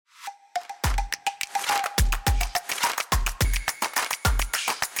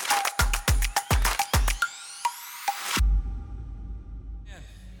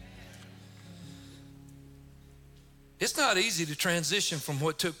not easy to transition from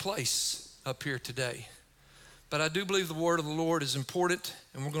what took place up here today. But I do believe the word of the Lord is important,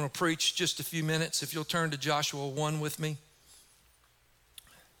 and we're going to preach just a few minutes. If you'll turn to Joshua 1 with me.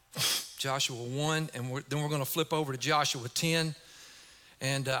 Joshua 1, and then we're going to flip over to Joshua 10.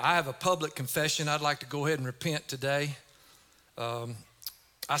 And I have a public confession. I'd like to go ahead and repent today.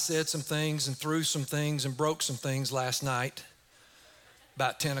 I said some things and threw some things and broke some things last night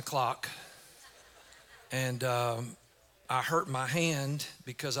about 10 o'clock. And I hurt my hand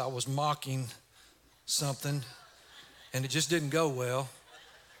because I was mocking something, and it just didn't go well.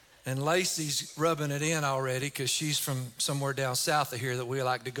 And Lacey's rubbing it in already because she's from somewhere down south of here that we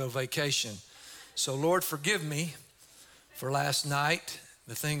like to go vacation. So Lord, forgive me for last night,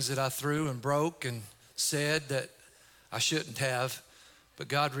 the things that I threw and broke and said that I shouldn't have. But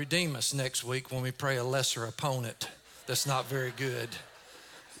God, redeem us next week when we pray a lesser opponent that's not very good.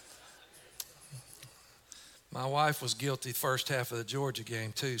 My wife was guilty first half of the Georgia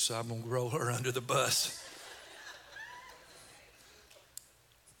game too, so I'm going to roll her under the bus.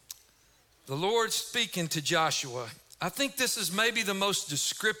 The Lord speaking to Joshua. I think this is maybe the most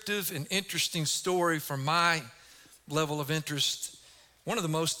descriptive and interesting story from my level of interest, one of the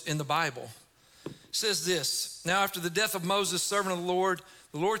most in the Bible. It says this: now after the death of Moses, servant of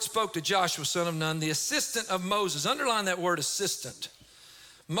the Lord spoke to Joshua, son of Nun, the assistant of Moses. Underline that word, assistant.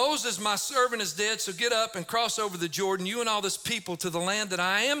 Moses, my servant, is dead, so get up and cross over the Jordan, you and all this people, to the land that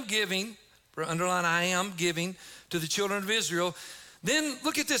I am giving, underline I am giving, to the children of Israel. Then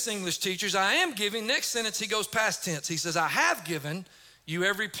look at this, English teachers. I am giving. Next sentence, he goes past tense. He says, I have given you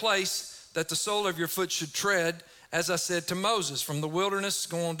every place that the sole of your foot should tread, as I said to Moses, from the wilderness,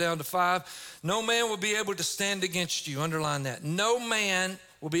 going down to 5. No man will be able to stand against you. Underline that. No man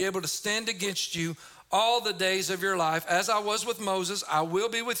will be able to stand against you all the days of your life. As I was with Moses, I will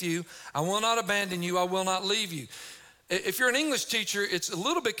be with you. I will not abandon you. I will not leave you. If you're an English teacher, it's a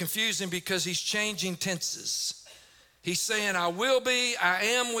little bit confusing because he's changing tenses. He's saying, I will be, I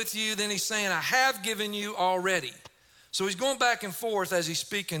am with you. Then he's saying, I have given you already. So he's going back and forth as he's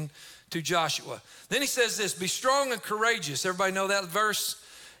speaking to Joshua. Then he says this: be strong and courageous. Everybody know that verse?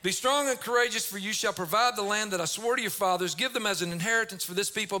 Be strong and courageous, for you shall provide the land that I swore to your fathers. Give them as an inheritance for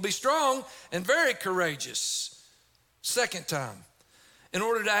this people. Be strong and very courageous. Second time. In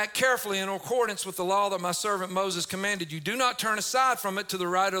order to act carefully in accordance with the law that my servant Moses commanded you. Do not turn aside from it to the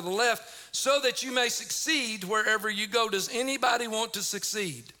right or the left, so that you may succeed wherever you go. Does anybody want to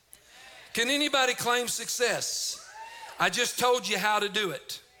succeed? Can anybody claim success? I just told you how to do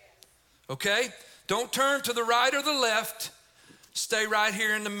it. Okay? Don't turn to the right or the left. Stay right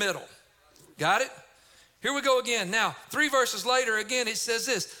here in the middle. Got it? Here we go again. Now, 3 verses later, again, it says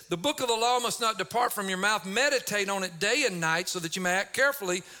this: the book of the law must not depart from your mouth. Meditate on it day and night, so that you may act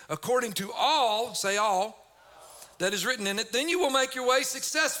carefully according to all, say all, that is written in it. Then you will make your way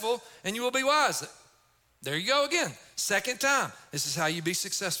successful, and you will be wise. There you go again. Second time. This is how you be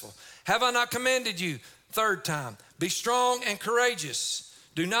successful. Have I not commanded you? Third time. Be strong and courageous.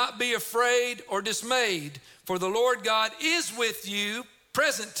 Do not be afraid or dismayed, for the Lord God is with you.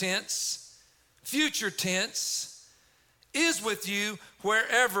 Present tense. Future tense, is with you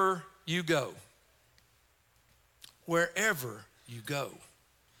wherever you go. Wherever you go.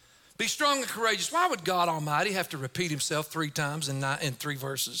 Be strong and courageous. Why would God Almighty have to repeat himself 3 times in 3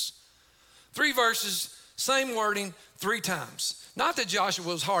 verses? 3 verses, same wording 3 times. Not that Joshua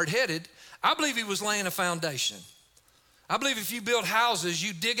was hard-headed. I believe he was laying a foundation. I believe if you build houses,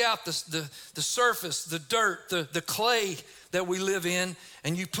 you dig out the surface, the dirt, the clay that we live in,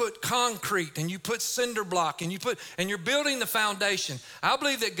 and you put concrete and you put cinder block and you're building the foundation. I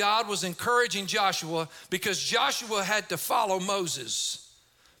believe that God was encouraging Joshua because Joshua had to follow Moses.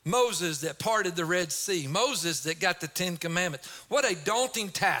 Moses that parted the Red Sea. Moses that got the 10 Commandments. What a daunting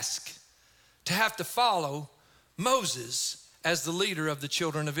task to have to follow Moses as the leader of the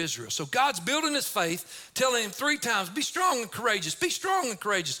children of Israel. So God's building his faith, telling him 3 times, be strong and courageous, be strong and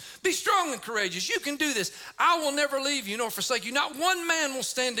courageous, be strong and courageous. You can do this. I will never leave you nor forsake you. Not one man will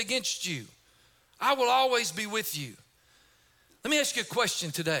stand against you. I will always be with you. Let me ask you a question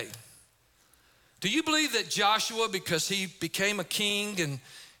today. Do you believe that Joshua, because he became a king and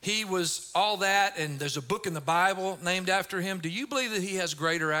he was all that, and there's a book in the Bible named after him, do you believe that he has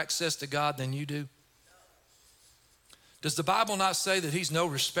greater access to God than you do? Does the Bible not say that he's no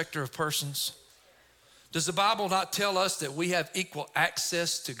respecter of persons? Does the Bible not tell us that we have equal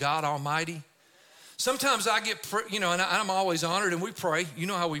access to God Almighty? Sometimes I get, and I'm always honored, and we pray. You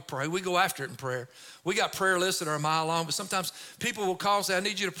know how we pray. We go after it in prayer. We got prayer lists that are a mile long, but sometimes people will call and say, I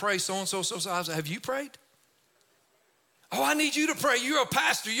need you to pray so-and-so, so-and-so. I say, have you prayed? Oh, I need you to pray. You're a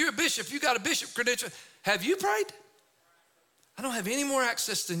pastor. You're a bishop. You got a bishop credential. Have you prayed? I don't have any more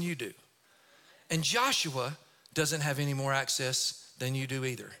access than you do. And Joshua doesn't have any more access than you do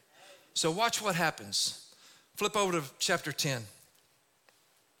either. So watch what happens. Flip over to chapter 10.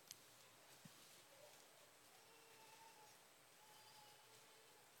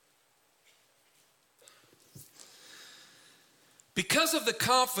 Because of the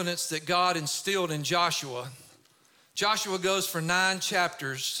confidence that God instilled in Joshua, Joshua goes for 9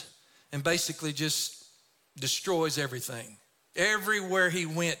 chapters and basically just destroys everything. Everywhere he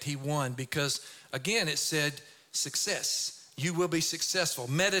went, he won because, again, it said success. You will be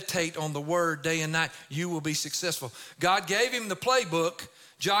successful. Meditate on the word day and night. You will be successful. God gave him the playbook.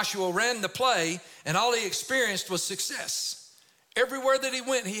 Joshua ran the play, and all he experienced was success. Everywhere that he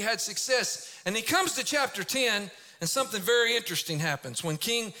went, he had success. And he comes to chapter 10, and something very interesting happens. When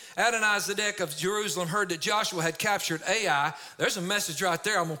King Adonizedek of Jerusalem heard that Joshua had captured Ai, there's a message right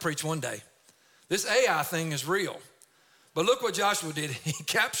there I'm going to preach one day. This Ai thing is real. But look what Joshua did. He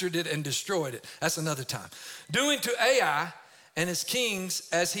captured it and destroyed it. That's another time. Doing to Ai and his kings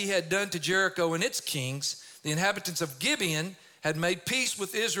as he had done to Jericho and its kings, the inhabitants of Gibeon had made peace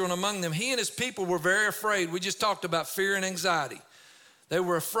with Israel, and among them he and his people were very afraid. We just talked about fear and anxiety. They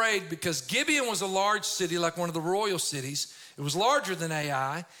were afraid because Gibeon was a large city, like one of the royal cities. It was larger than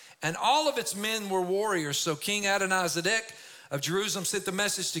Ai, and all of its men were warriors. So King Adonizedek of Jerusalem sent the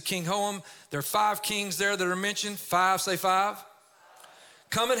message to King Hoam. There are 5 kings there that are mentioned. 5, say 5.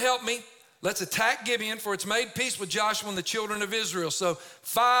 Come and help me. Let's attack Gibeon, for it's made peace with Joshua and the children of Israel. So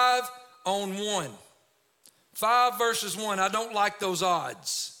 5 on 1. 5 versus 1. I don't like those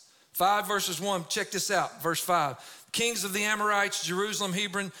odds. 5 versus 1. Check this out. Verse 5. Kings of the Amorites, Jerusalem,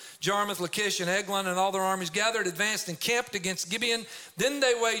 Hebron, Jarmuth, Lachish, and Eglon, and all their armies gathered, advanced, and camped against Gibeon. Then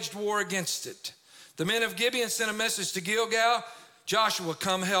they waged war against it. The men of Gibeon sent a message to Gilgal. Joshua,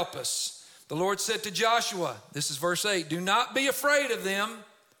 come help us. The Lord said to Joshua, this is verse 8, do not be afraid of them.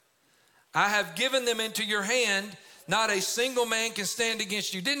 I have given them into your hand. Not a single man can stand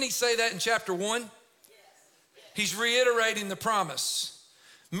against you. Didn't he say that in chapter 1? He's reiterating the promise.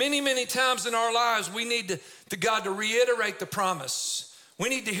 Many, many times in our lives, we need to God to reiterate the promise. We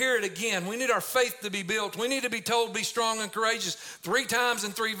need to hear it again. We need our faith to be built. We need to be told, be strong and courageous 3 times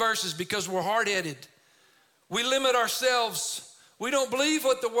in 3 verses because we're hard-headed. We limit ourselves. We don't believe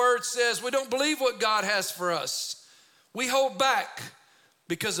what the word says. We don't believe what God has for us. We hold back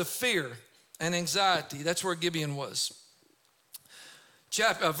because of fear and anxiety. That's where Gibeon was.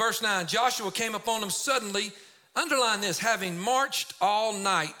 Verse 9, Joshua came upon them suddenly. Underline this, having marched all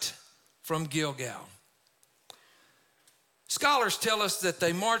night from Gilgal. Scholars tell us that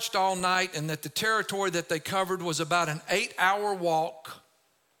they marched all night and that the territory that they covered was about an 8-hour walk.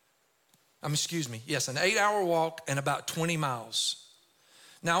 An 8-hour walk and about 20 miles.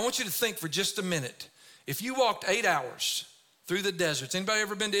 Now I want you to think for just a minute. If you walked 8 hours through the deserts, anybody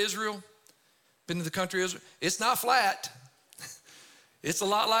ever been to Israel? Been to the country of Israel? It's not flat. It's a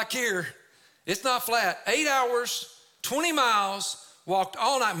lot like here. It's not flat. 8 hours, 20 miles, walked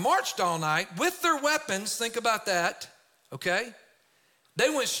all night, marched all night with their weapons. Think about that, okay?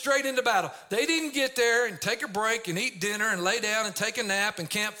 They went straight into battle. They didn't get there and take a break and eat dinner and lay down and take a nap and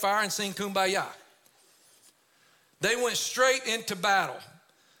campfire and sing Kumbaya. They went straight into battle.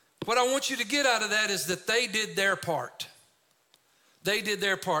 What I want you to get out of that is that they did their part. They did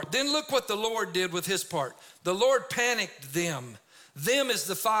their part. Then look what the Lord did with his part. The Lord panicked them. Them is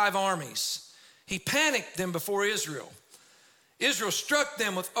the 5 armies. He panicked them before Israel. Israel struck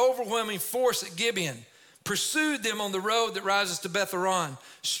them with overwhelming force at Gibeon, pursued them on the road that rises to Beth-horon,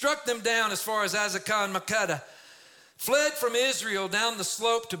 struck them down as far as Azekah and Makkedah, fled from Israel down the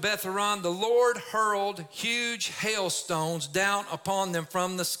slope to Beth-horon. The Lord hurled huge hailstones down upon them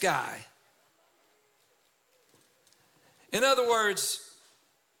from the sky. In other words,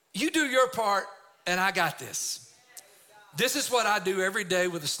 you do your part and I got this. This is what I do every day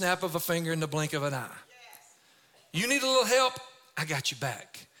with a snap of a finger and the blink of an eye. You need a little help, I got you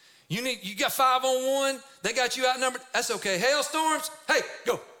back. You got 5 on 1, they got you outnumbered, that's okay. Hailstorms, hey,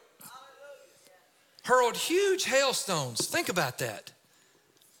 go. Hurled huge hailstones, think about that.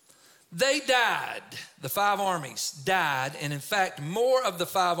 They died, the 5 armies died, and in fact, more of the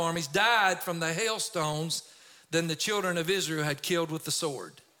 5 armies died from the hailstones than the children of Israel had killed with the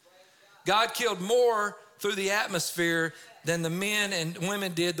sword. God killed more through the atmosphere than the men and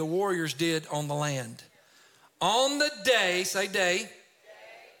women did, the warriors did on the land. On the day, say day,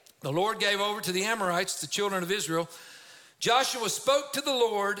 the Lord gave over to the Amorites, the children of Israel. Joshua spoke to the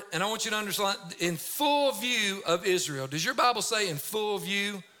Lord, and I want you to understand, in full view of Israel. Does your Bible say in full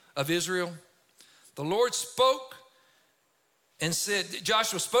view of Israel? The Lord spoke and said,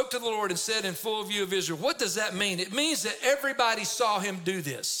 Joshua spoke to the Lord and said in full view of Israel. What does that mean? It means that everybody saw him do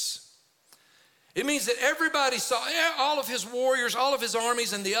this. It means that everybody saw, all of his warriors, all of his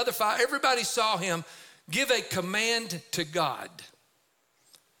armies and the other five, everybody saw him give a command to God.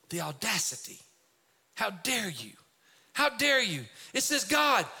 The audacity. How dare you? How dare you? It says,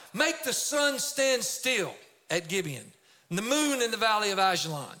 God, make the sun stand still at Gibeon, and the moon in the valley of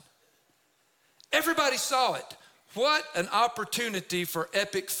Ajalon. Everybody saw it. What an opportunity for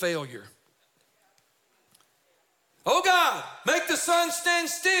epic failure. Oh God, make the sun stand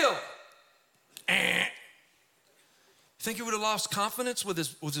still. You think he would have lost confidence with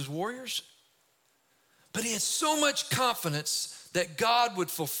his warriors? But he had so much confidence that God would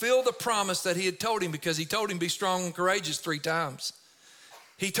fulfill the promise that he had told him, because he told him, be strong and courageous 3 times.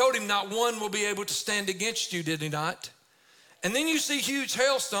 He told him not one will be able to stand against you, did he not? And then you see huge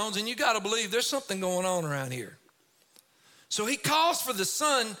hailstones and you got to believe there's something going on around here. So he calls for the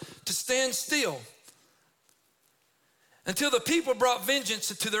sun to stand still until the people brought vengeance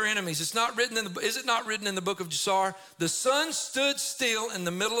to their enemies. Is it not written in the book of Jasar? The sun stood still in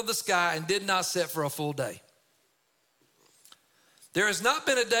the middle of the sky and did not set for a full day. There has not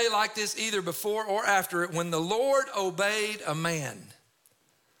been a day like this either before or after it when the Lord obeyed a man.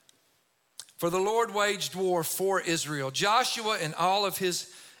 For the Lord waged war for Israel. Joshua and all of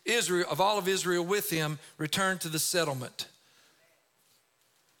Israel with him returned to the settlement.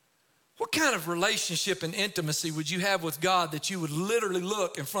 What kind of relationship and intimacy would you have with God that you would literally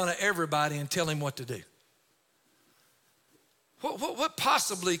look in front of everybody and tell him what to do? What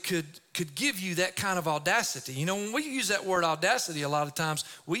possibly could give you that kind of audacity? You know, when we use that word audacity, a lot of times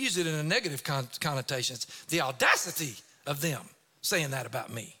we use it in a negative connotation. It's the audacity of them saying that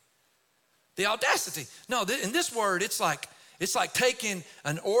about me. The audacity. No, in this word, it's like taking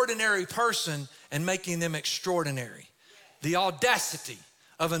an ordinary person and making them extraordinary. The audacity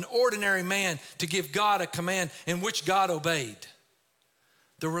of an ordinary man to give God a command in which God obeyed.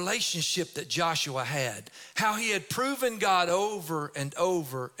 The relationship that Joshua had, how he had proven God over and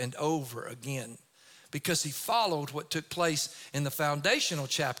over and over again, because he followed what took place in the foundational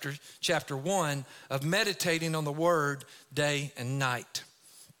chapter 1 of meditating on the word day and night.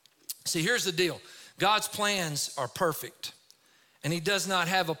 See, here's the deal. God's plans are perfect, and he does not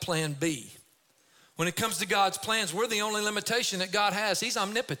have a plan B. When it comes to God's plans, we're the only limitation that God has. He's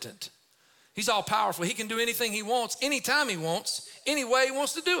omnipotent. He's all powerful. He can do anything he wants, anytime he wants, any way he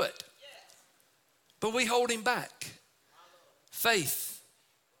wants to do it. But we hold him back. Faith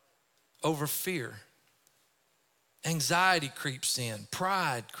over fear. Anxiety creeps in.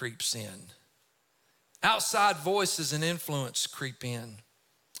 Pride creeps in. Outside voices and influence creep in.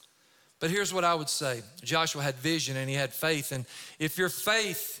 But here's what I would say. Joshua had vision and he had faith. And if your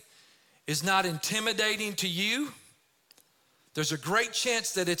faith is not intimidating to you, there's a great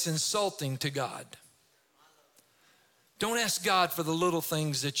chance that it's insulting to God. Don't ask God for the little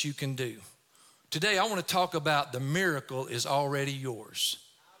things that you can do. Today, I want to talk about the miracle is already yours.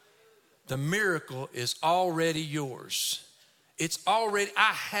 The miracle is already yours.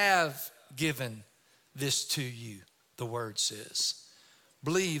 I have given this to you, the word says.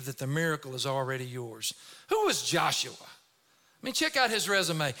 Believe that the miracle is already yours. Who was Joshua? I mean, check out his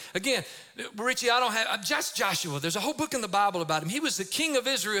resume. Again, Richie, just Joshua. There's a whole book in the Bible about him. He was the king of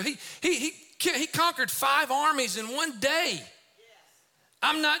Israel. He conquered 5 armies in one day. Yes.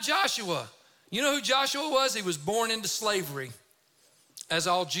 I'm not Joshua. You know who Joshua was? He was born into slavery, as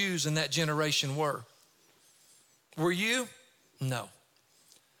all Jews in that generation were. Were you? No.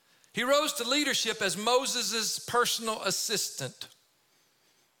 He rose to leadership as Moses' personal assistant.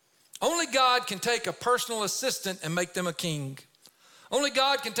 Only God can take a personal assistant and make them a king. Only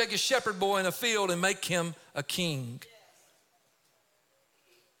God can take a shepherd boy in a field and make him a king.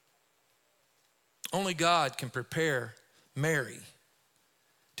 Only God can prepare Mary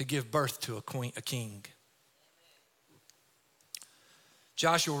to give birth to a king.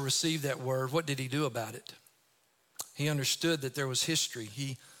 Joshua received that word. What did he do about it? He understood that there was history.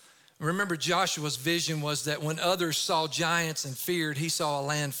 Remember, Joshua's vision was that when others saw giants and feared, he saw a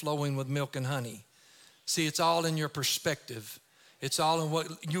land flowing with milk and honey. See, it's all in your perspective. It's all in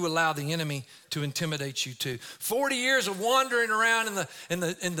what you allow the enemy to intimidate you to. 40 years of wandering around in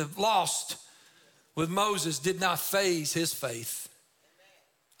the lost with Moses did not faze his faith.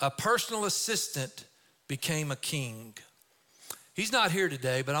 A personal assistant became a king. He's not here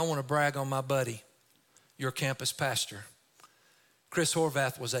today, but I want to brag on my buddy, your campus pastor. Chris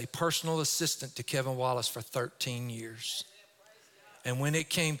Horvath was a personal assistant to Kevin Wallace for 13 years. And when it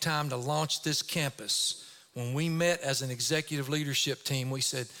came time to launch this campus, when we met as an executive leadership team, we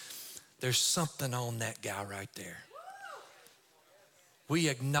said, there's something on that guy right there. We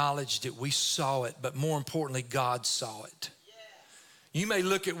acknowledged it, we saw it, but more importantly, God saw it. You may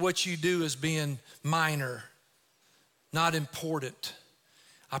look at what you do as being minor, not important.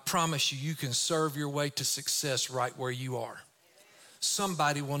 I promise you, you can serve your way to success right where you are.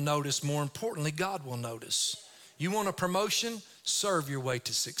 Somebody will notice. More importantly, God will notice. You want a promotion? Serve your way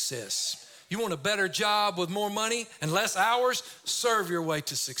to success. You want a better job with more money and less hours? Serve your way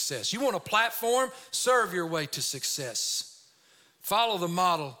to success. You want a platform? Serve your way to success. Follow the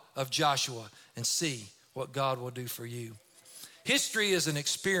model of Joshua and see what God will do for you. History is an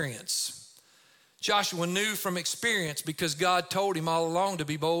experience. Joshua knew from experience because God told him all along to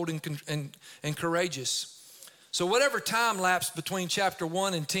be bold and courageous. So whatever time lapsed between chapter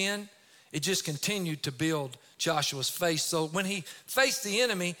 1 and 10, it just continued to build Joshua's faith. So when he faced the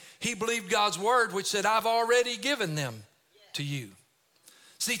enemy, he believed God's word, which said, I've already given them to you.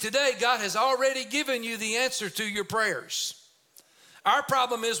 See, today, God has already given you the answer to your prayers. Our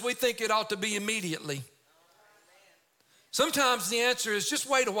problem is we think it ought to be immediately. Sometimes the answer is just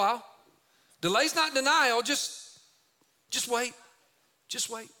wait a while. Delay's not denial, just wait, just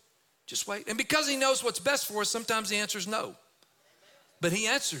wait, just wait. And because he knows what's best for us, sometimes the answer is no. But he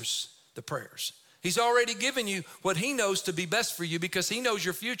answers the prayers. He's already given you what he knows to be best for you because he knows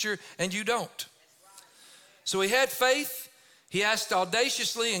your future and you don't. So he had faith, he asked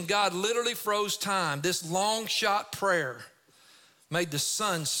audaciously, and God literally froze time. This long shot prayer made the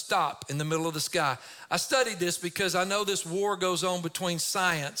sun stop in the middle of the sky. I studied this because I know this war goes on between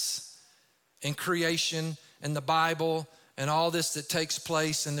science and creation and the Bible and all this that takes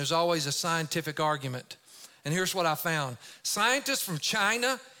place, and there's always a scientific argument. And here's what I found. Scientists from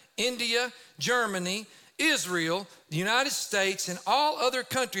China, India, Germany, Israel, the United States, and all other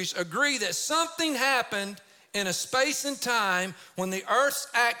countries agree that something happened in a space and time when the Earth's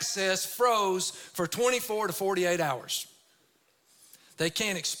axis froze for 24 to 48 hours. They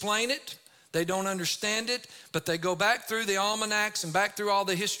can't explain it. They don't understand it, but they go back through the almanacs and back through all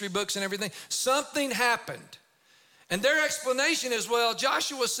the history books and everything. Something happened. And their explanation is, well,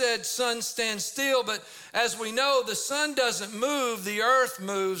 Joshua said, sun stand still, but as we know, the sun doesn't move, the earth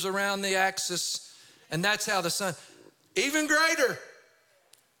moves around the axis, and that's how the sun, even greater.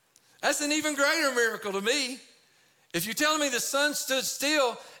 That's an even greater miracle to me. If you're telling me the sun stood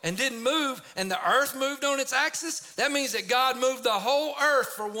still and didn't move and the earth moved on its axis, that means that God moved the whole earth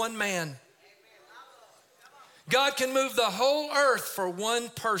for one man. God can move the whole earth for one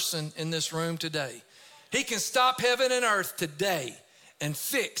person in this room today. He can stop heaven and earth today and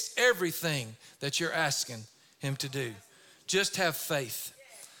fix everything that you're asking him to do. Just have faith.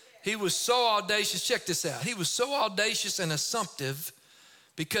 He was so audacious. Check this out. He was so audacious and assumptive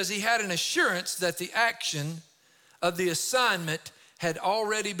because he had an assurance that the action of the assignment had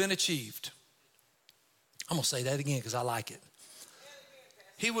already been achieved. I'm going to say that again because I like it.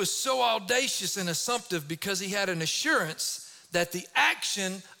 He was so audacious and assumptive because he had an assurance that the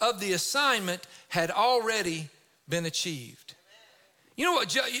action of the assignment had already been achieved. You know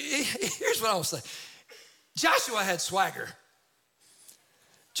what? Here's what I will say. Joshua had swagger.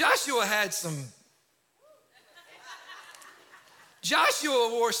 Joshua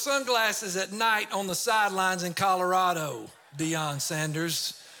wore sunglasses at night on the sidelines in Colorado. Deion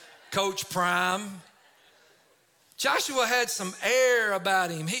Sanders, Coach Prime. Joshua had some air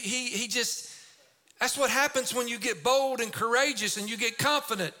about him. He just, that's what happens when you get bold and courageous and you get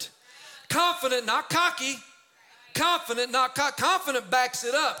confident. Confident, not cocky. Confident, not cocky. Confident backs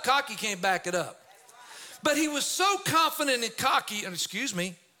it up. Cocky can't back it up. But he was so confident and cocky, and excuse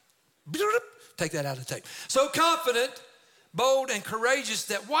me, take that out of the tape. So confident, bold, and courageous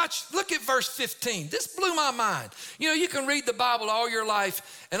that look at verse 15. This blew my mind. You know, you can read the Bible all your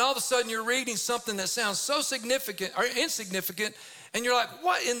life, and all of a sudden you're reading something that sounds so significant or insignificant, and you're like,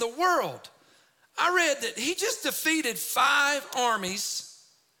 what in the world? I read that he just defeated 5 armies,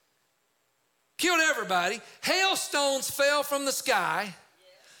 killed everybody. Hailstones fell from the sky.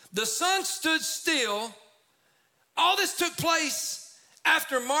 The sun stood still. All this took place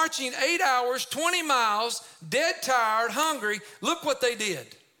after marching 8 hours, 20 miles, dead tired, hungry. Look what they did.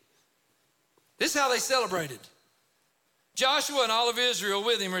 This is how they celebrated. Joshua and all of Israel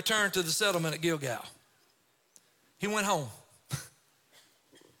with him returned to the settlement at Gilgal. He went home.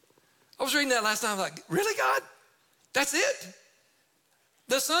 I was reading that last night. I was like, really, God? That's it?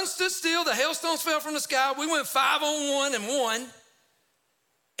 The sun stood still. The hailstones fell from the sky. We went 5-on-1 and won.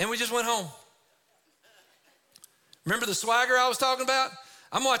 And we just went home. Remember the swagger I was talking about?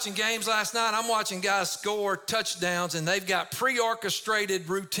 I'm watching games last night. I'm watching guys score touchdowns, and they've got pre-orchestrated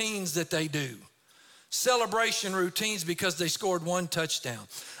routines that they do. Celebration routines because they scored 1 touchdown.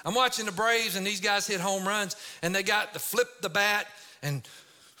 I'm watching the Braves, and these guys hit home runs, and they got to flip the bat, And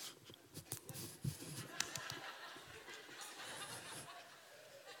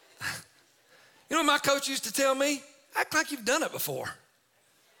you know what my coach used to tell me? Act like you've done it before.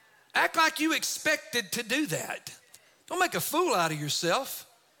 Act like you expected to do that. Don't make a fool out of yourself.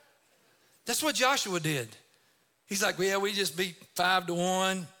 That's what Joshua did. He's like, well, yeah, we just beat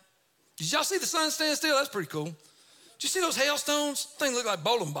 5-1. Did y'all see the sun stand still? That's pretty cool. Did you see those hailstones? Things look like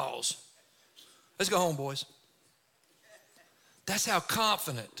bowling balls. Let's go home, boys. That's how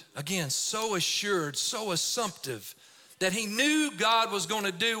confident, again, so assured, so assumptive, that he knew God was going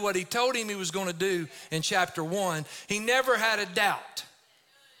to do what he told him he was going to do in chapter 1. He never had a doubt.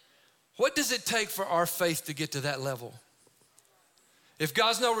 What does it take for our faith to get to that level? If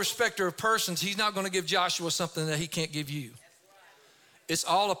God's no respecter of persons, he's not going to give Joshua something that he can't give you. It's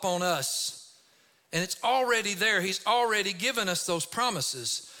all upon us. And it's already there. He's already given us those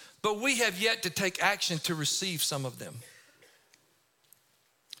promises. But we have yet to take action to receive some of them.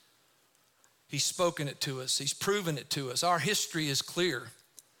 He's spoken it to us. He's proven it to us. Our history is clear.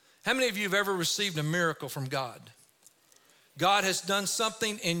 How many of you have ever received a miracle from God? God has done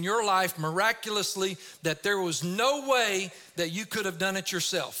something in your life miraculously that there was no way that you could have done it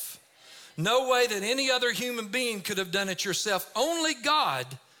yourself. No way that any other human being could have done it yourself. Only God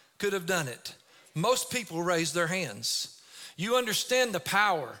could have done it. Most people raise their hands. You understand the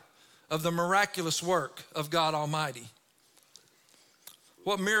power of the miraculous work of God Almighty.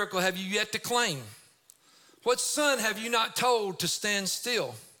 What miracle have you yet to claim? What son have you not told to stand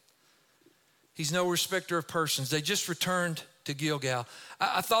still? He's no respecter of persons. They just returned to Gilgal.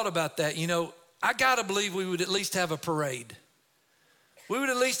 I thought about that. You know, I got to believe we would at least have a parade. We would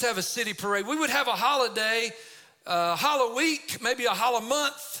at least have a city parade. We would have a holiday, a holiday week, maybe a holiday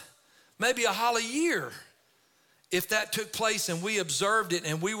month, maybe a holiday year. If that took place and we observed it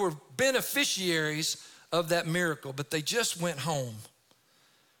and we were beneficiaries of that miracle, but they just went home.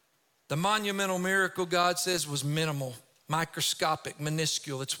 The monumental miracle, God says, was minimal, microscopic,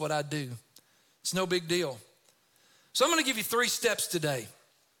 minuscule. It's what I do. It's no big deal. So I'm going to give you 3 steps today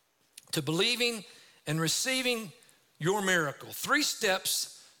to believing and receiving your miracle. 3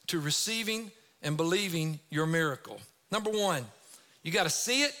 steps to receiving and believing your miracle. Number 1, you got to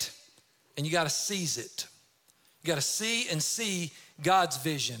see it and you got to seize it. You got to see and see God's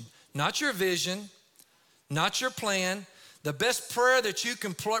vision, not your vision, not your plan. The best prayer that you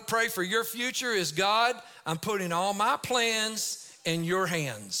can pray for your future is, God, I'm putting all my plans in your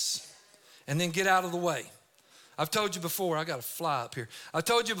hands. And then get out of the way. I've told you before, I got to fly up here. I've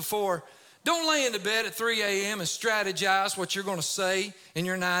told you before, don't lay into bed at 3 a.m. and strategize what you're going to say in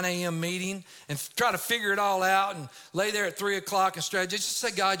your 9 a.m. meeting and try to figure it all out and lay there at 3 o'clock and strategize. Just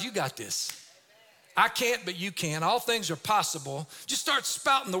say, God, you got this. I can't, but you can. All things are possible. Just start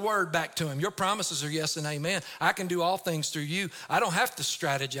spouting the word back to him. Your promises are yes and amen. I can do all things through you. I don't have to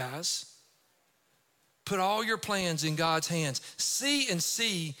strategize. Put all your plans in God's hands. See and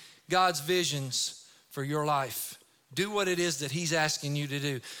see God's visions for your life. Do what it is that he's asking you to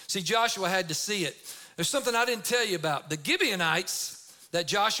do. See, Joshua had to see it. There's something I didn't tell you about. The Gibeonites that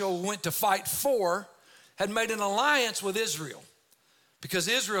Joshua went to fight for had made an alliance with Israel because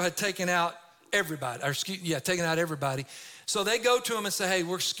Israel had taken out everybody, taking out everybody. So they go to him and say, hey,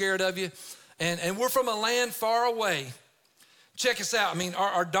 we're scared of you. And we're from a land far away. Check us out. I mean,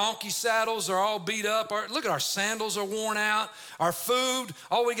 our donkey saddles are all beat up. Look at our sandals are worn out. Our food,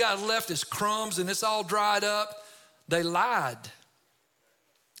 all we got left is crumbs and it's all dried up. They lied.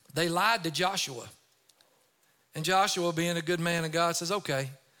 They lied to Joshua. And Joshua, being a good man of God, says, okay,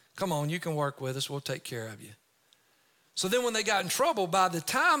 come on, you can work with us. We'll take care of you. So then when they got in trouble, by the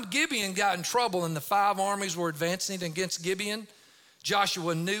time Gibeon got in trouble and the 5 armies were advancing against Gibeon,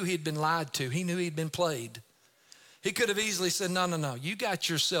 Joshua knew he'd been lied to. He knew he'd been played. He could have easily said, no, you got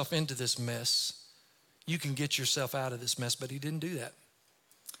yourself into this mess. You can get yourself out of this mess, but he didn't do that.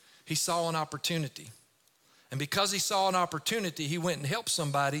 He saw an opportunity. And because he saw an opportunity, he went and helped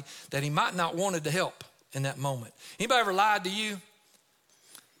somebody that he might not wanted to help in that moment. Anybody ever lied to you?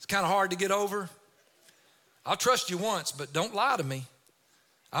 It's kind of hard to get over. I'll trust you once, but don't lie to me.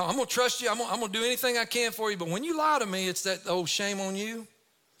 I'm going to trust you. I'm going to do anything I can for you. But when you lie to me, it's that, oh, shame on you.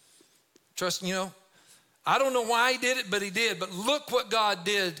 Trust, I don't know why he did it, but he did. But look what God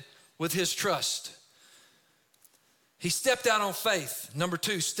did with his trust. He stepped out on faith. Number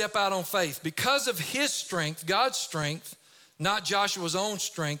 2, step out on faith. Because of his strength, God's strength, not Joshua's own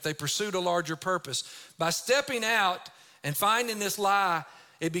strength, they pursued a larger purpose. By stepping out and finding this lie,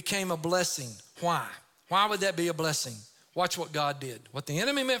 it became a blessing. Why? Why would that be a blessing? Watch what God did. What the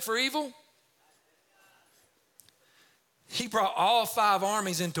enemy meant for evil, he brought all 5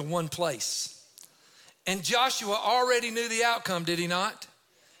 armies into one place. And Joshua already knew the outcome, did he not?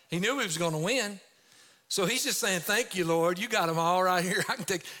 He knew he was going to win. So he's just saying, thank you, Lord. You got them all right here. I can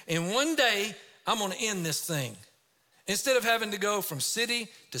take. And one day, I'm going to end this thing. Instead of having to go from city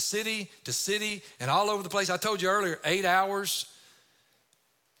to city to city and all over the place. I told you earlier, 8 hours,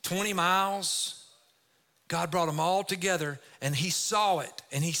 20 miles. God brought them all together, and he saw it,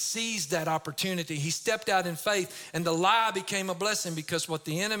 and he seized that opportunity. He stepped out in faith, and the lie became a blessing, because what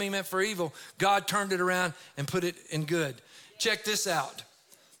the enemy meant for evil, God turned it around and put it in good. Check this out.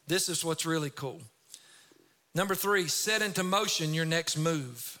 This is what's really cool. Number 3, set into motion your next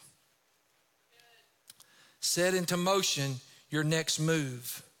move. Set into motion your next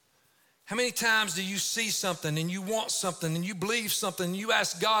move. How many times do you see something and you want something and you believe something and you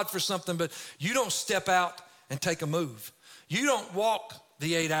ask God for something, but you don't step out and take a move? You don't walk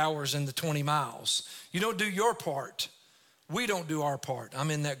the 8 hours and the 20 miles. You don't do your part. We don't do our part.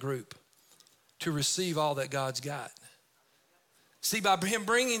 I'm in that group to receive all that God's got. See, by him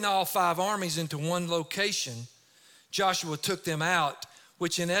bringing all 5 armies into one location, Joshua took them out,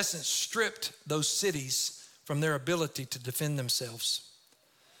 which in essence stripped those cities from their ability to defend themselves.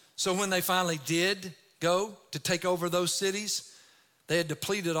 So when they finally did go to take over those cities, they had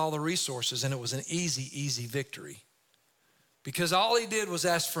depleted all the resources, and it was an easy victory. Because all he did was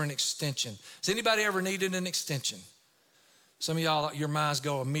ask for an extension. Has anybody ever needed an extension? Some of y'all, your minds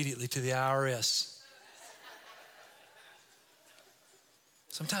go immediately to the IRS.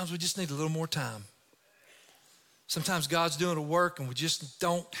 Sometimes we just need a little more time. Sometimes God's doing a work and we just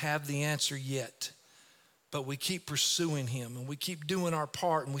don't have the answer yet. But we keep pursuing him, and we keep doing our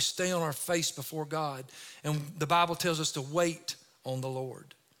part, and we stay on our face before God. And the Bible tells us to wait on the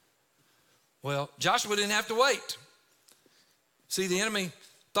Lord. Well, Joshua didn't have to wait. See, the enemy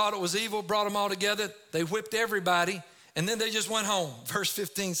thought it was evil, brought them all together. They whipped everybody, and then they just went home. Verse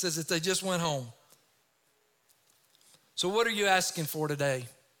 15 says that they just went home. So what are you asking for today?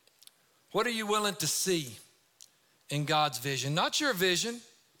 What are you willing to see in God's vision? Not your vision.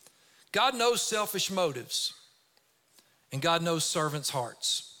 God knows selfish motives, and God knows servants'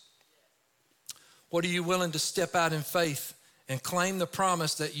 hearts. What are you willing to step out in faith and claim the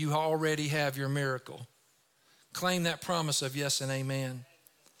promise that you already have your miracle? Claim that promise of yes and amen.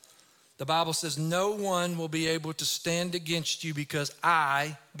 The Bible says no one will be able to stand against you, because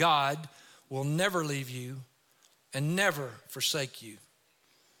I, God, will never leave you and never forsake you.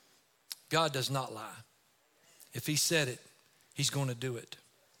 God does not lie. If he said it, he's going to do it.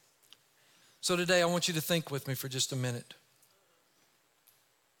 So today I want you to think with me for just a minute.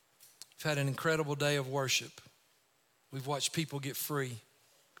 We've had an incredible day of worship. We've watched people get free.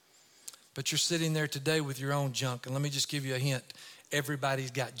 But you're sitting there today with your own junk. And let me just give you a hint. Everybody's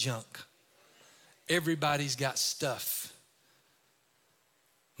got junk. Everybody's got stuff.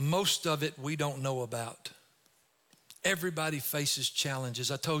 Most of it we don't know about. Everybody faces challenges.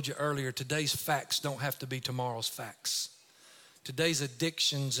 I told you earlier, today's facts don't have to be tomorrow's facts. Today's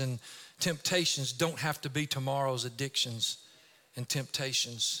addictions and temptations don't have to be tomorrow's addictions and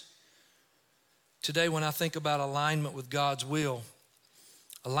temptations. Today, when I think about alignment with God's will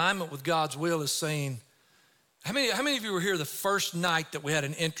is saying, how many of you were here the first night that we had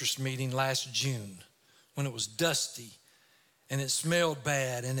an interest meeting last June, when it was dusty and it smelled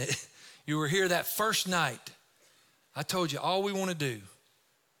bad, and you were here that first night? I told you, all we want to do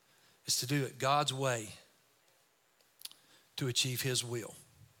is to do it God's way to achieve his will.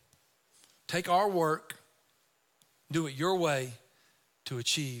 Take our work, do it your way to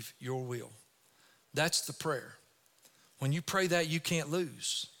achieve your will. That's the prayer. When you pray that, you can't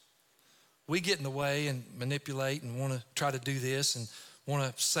lose. We get in the way and manipulate and want to try to do this and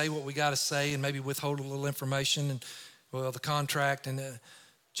want to say what we got to say and maybe withhold a little information and, well, the contract, and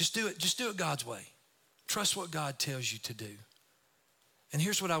just do it God's way. Trust what God tells you to do. And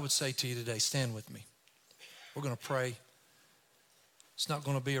here's what I would say to you today. Stand with me. We're going to pray. It's not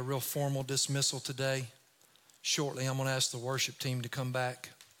going to be a real formal dismissal today. Shortly, I'm going to ask the worship team to come back.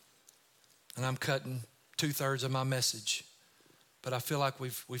 And I'm cutting 2/3 of my message. But I feel like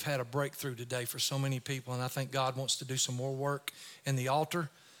we've had a breakthrough today for so many people. And I think God wants to do some more work in the altar.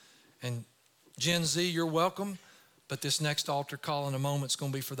 And Gen Z, you're welcome. But this next altar call in a moment is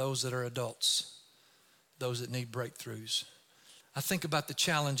going to be for those that are adults, those that need breakthroughs. I think about the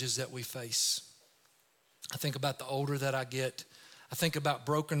challenges that we face. I think about the older that I get. I think about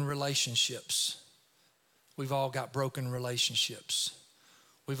broken relationships. We've all got broken relationships.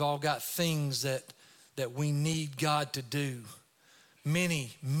 We've all got things that we need God to do.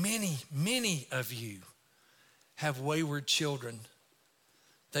 Many of you have wayward children.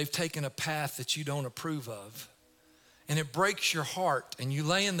 They've taken a path that you don't approve of. and it breaks your heart, and you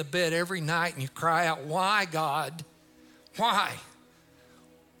lay in the bed every night and you cry out, why, God? Why?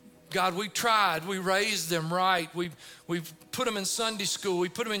 God, we tried. We raised them right. We've put them in Sunday school. We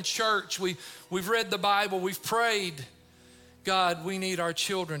put them in church. We've read the Bible. We've prayed. God, we need our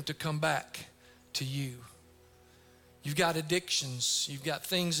children to come back to you. You've got addictions. You've got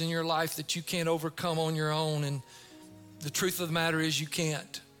things in your life that you can't overcome on your own. And the truth of the matter is you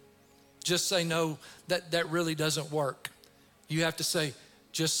can't. Just say no, that really doesn't work. You have to say,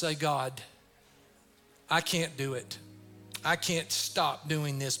 just say, God, I can't do it. I can't stop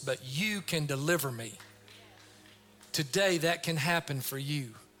doing this, but you can deliver me. Today, that can happen for you,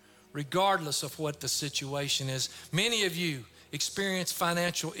 regardless of what the situation is. Many of you experience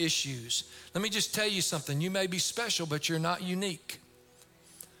financial issues. Let me just tell you something. You may be special, but you're not unique.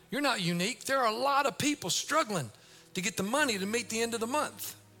 You're not unique. There are a lot of people struggling to get the money to meet the end of the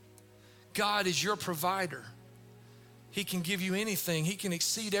month. God is your provider. He can give you anything. He can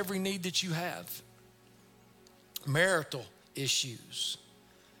exceed every need that you have. Marital issues.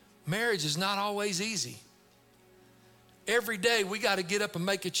 Marriage is not always easy. Every day we got to get up and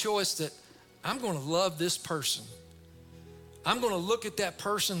make a choice that I'm going to love this person. I'm going to look at that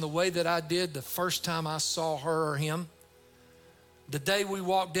person the way that I did the first time I saw her or him. The day we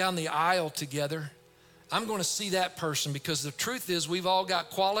walked down the aisle together, I'm going to see that person, because the truth is we've all got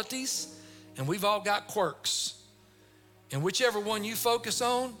qualities and we've all got quirks. And whichever one you focus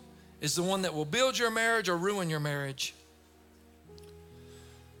on is the one that will build your marriage or ruin your marriage.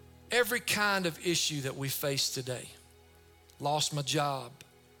 Every kind of issue that we face today. Lost my job,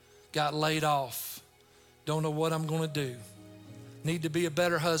 got laid off, don't know what I'm going to do. Need to be a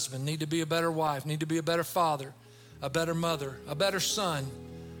better husband, need to be a better wife, need to be a better father, a better mother, a better son,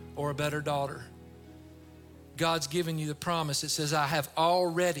 or a better daughter. God's given you the promise. It says, I have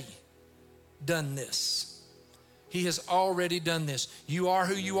already done this. He has already done this. You are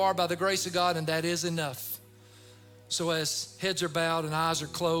who you are by the grace of God, and that is enough. So as heads are bowed and eyes are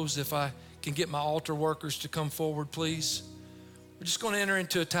closed, if I can get my altar workers to come forward, please. We're just going to enter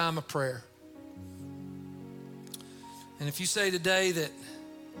into a time of prayer. And if you say today that,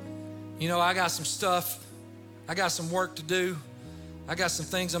 I got some stuff, I got some work to do, I got some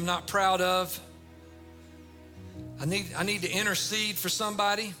things I'm not proud of, I need to intercede for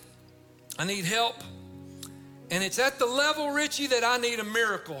somebody, I need help, and it's at the level, Richie, that I need a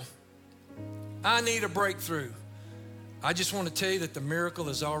miracle. I need a breakthrough. I just want to tell you that the miracle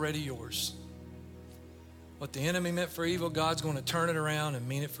is already yours. What the enemy meant for evil, God's going to turn it around and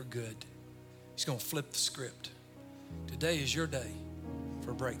mean it for good. He's going to flip the script. Today is your day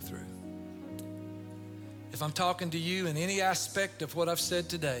for breakthrough. If I'm talking to you in any aspect of what I've said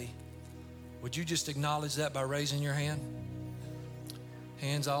today, would you just acknowledge that by raising your hand?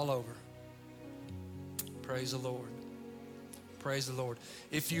 Hands all over. Praise the Lord. Praise the Lord.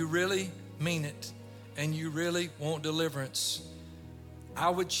 If you really mean it and you really want deliverance, I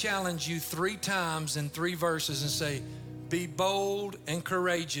would challenge you 3 times in 3 verses and say, be bold and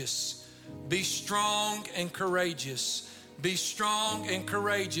courageous. Be strong and courageous. Be strong and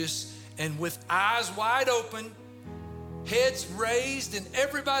courageous. And with eyes wide open, heads raised, and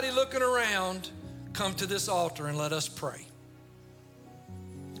everybody looking around, come to this altar and let us pray.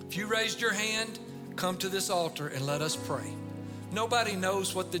 If you raised your hand, come to this altar and let us pray. Nobody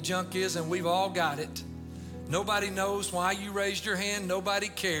knows what the junk is, and we've all got it. Nobody knows why you raised your hand. Nobody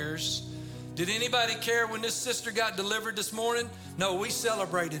cares. Did anybody care when this sister got delivered this morning? No, we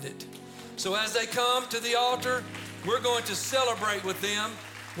celebrated it. So as they come to the altar, we're going to celebrate with them.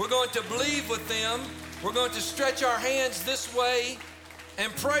 We're going to believe with them. We're going to stretch our hands this way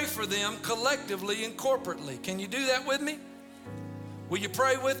and pray for them collectively and corporately. Can you do that with me? Will you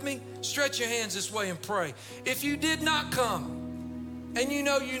pray with me? Stretch your hands this way and pray. If you did not come and you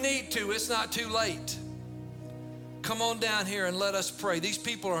know you need to, it's not too late. Come on down here and let us pray. These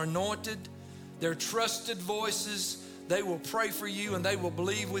people are anointed. They're trusted voices. They will pray for you and they will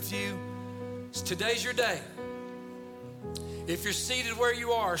believe with you. Today's your day. If you're seated where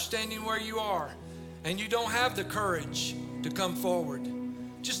you are, standing where you are, and you don't have the courage to come forward,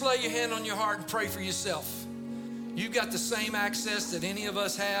 just lay your hand on your heart and pray for yourself. You've got the same access that any of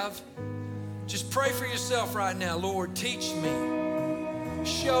us have. Just pray for yourself right now. Lord, teach me.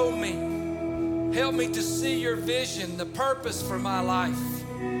 Show me. Help me to see your vision, the purpose for my life.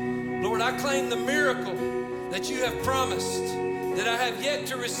 Lord, I claim the miracle that you have promised that I have yet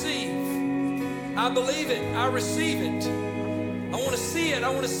to receive. I believe it. I receive it. I want to see it. I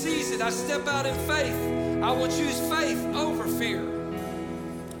want to seize it. I step out in faith. I will choose faith over fear.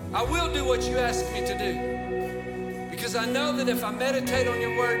 I will do what you ask me to do, because I know that if I meditate on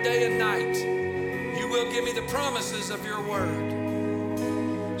your word day and night, you will will, give me the promises of your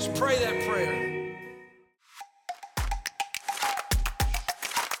word. Just pray that prayer.